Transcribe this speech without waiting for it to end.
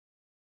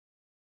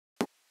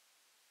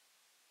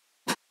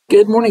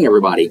Good morning,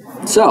 everybody.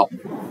 So,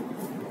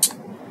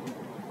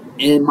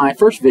 in my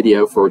first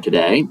video for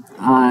today,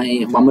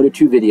 I'm going to do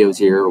two videos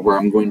here where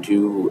I'm going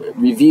to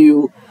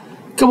review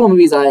a couple of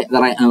movies that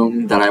I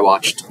own that I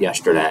watched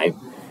yesterday.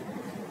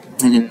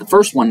 And in the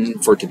first one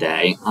for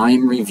today,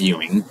 I'm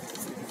reviewing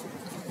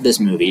this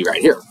movie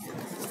right here.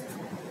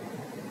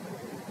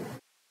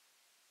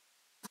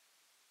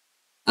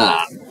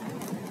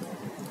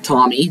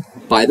 Tommy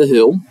by The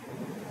Who,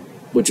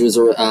 which was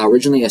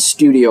originally a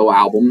studio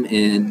album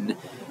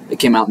it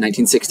came out in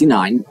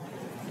 1969.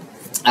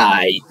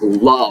 I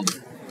love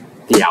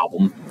the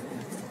album.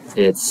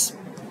 It's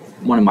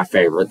one of my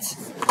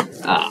favorites.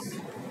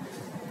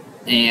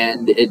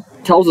 And it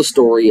tells a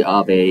story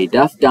of a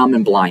deaf, dumb,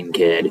 and blind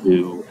kid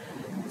who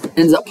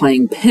ends up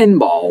playing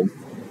pinball,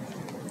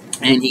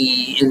 and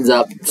he ends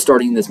up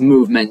starting this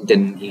movement,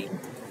 and he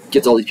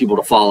gets all these people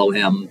to follow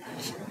him,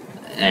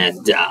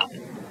 and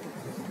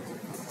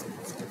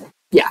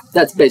yeah,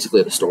 that's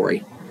basically the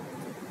story.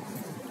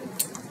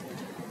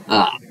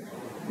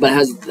 But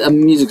the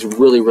music's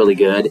really, really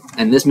good,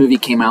 and this movie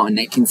came out in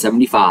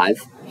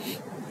 1975,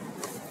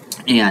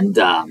 and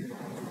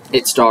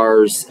it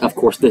stars, of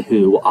course, The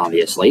Who,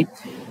 obviously,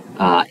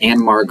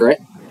 Anne-Margaret,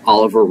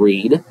 Oliver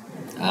Reed,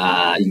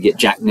 you get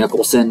Jack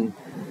Nicholson,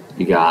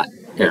 you got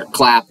Eric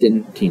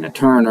Clapton, Tina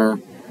Turner,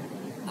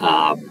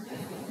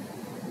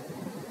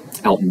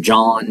 Elton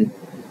John,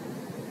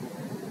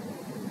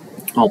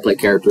 all play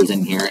characters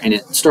in here, and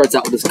it starts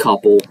out with this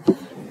couple,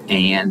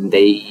 and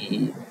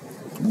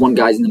one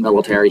guy's in the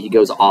military, he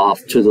goes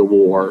off to the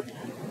war,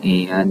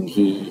 and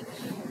he's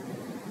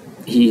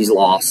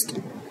lost,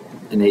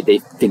 and they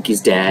think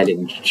he's dead,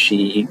 and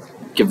she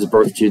gives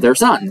birth to their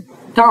son,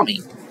 Tommy,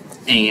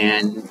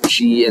 and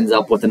she ends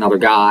up with another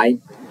guy,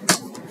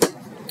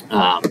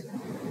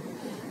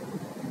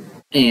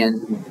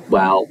 and,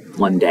 well,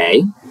 one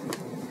day,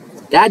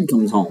 Dad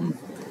comes home,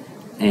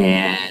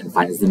 and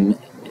finds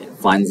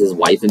his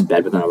wife in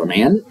bed with another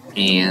man,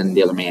 and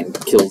the other man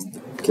kills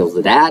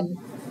the dad,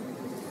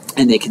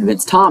 and they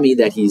convince Tommy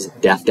that he's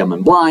deaf, dumb,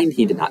 and blind.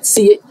 He did not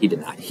see it. He did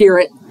not hear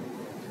it.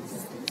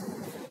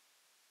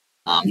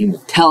 He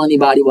won't tell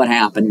anybody what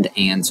happened,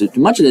 and so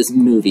much of this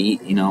movie,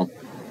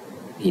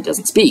 he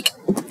doesn't speak.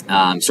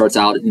 Starts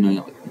out,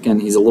 again,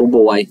 he's a little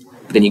boy,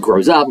 but then he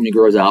grows up. When he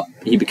grows up,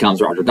 he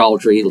becomes Roger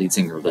Daltrey, lead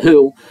singer of The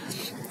Who,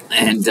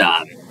 and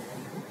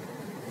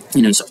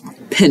he starts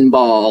playing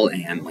pinball,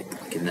 and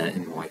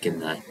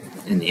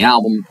in the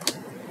album,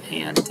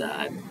 and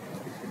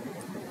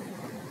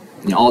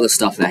all the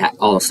stuff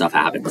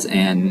happens,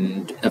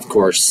 and of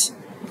course,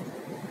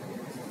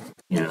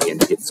 again,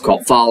 it's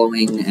called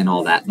Following and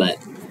all that.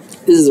 But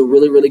this is a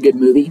really, really good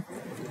movie.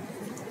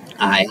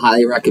 I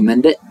highly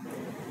recommend it.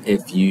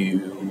 If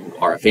you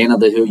are a fan of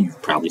The Who,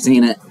 you've probably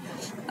seen it.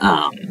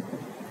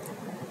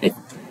 If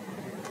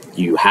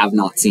you have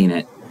not seen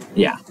it,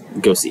 yeah,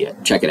 go see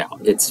it. Check it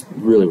out. It's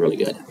really, really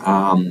good.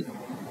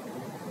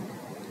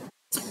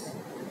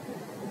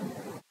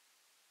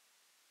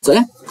 So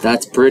yeah,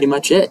 that's pretty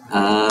much it.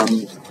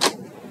 And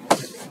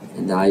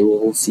I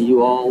will see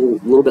you all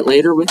a little bit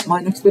later with my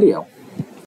next video.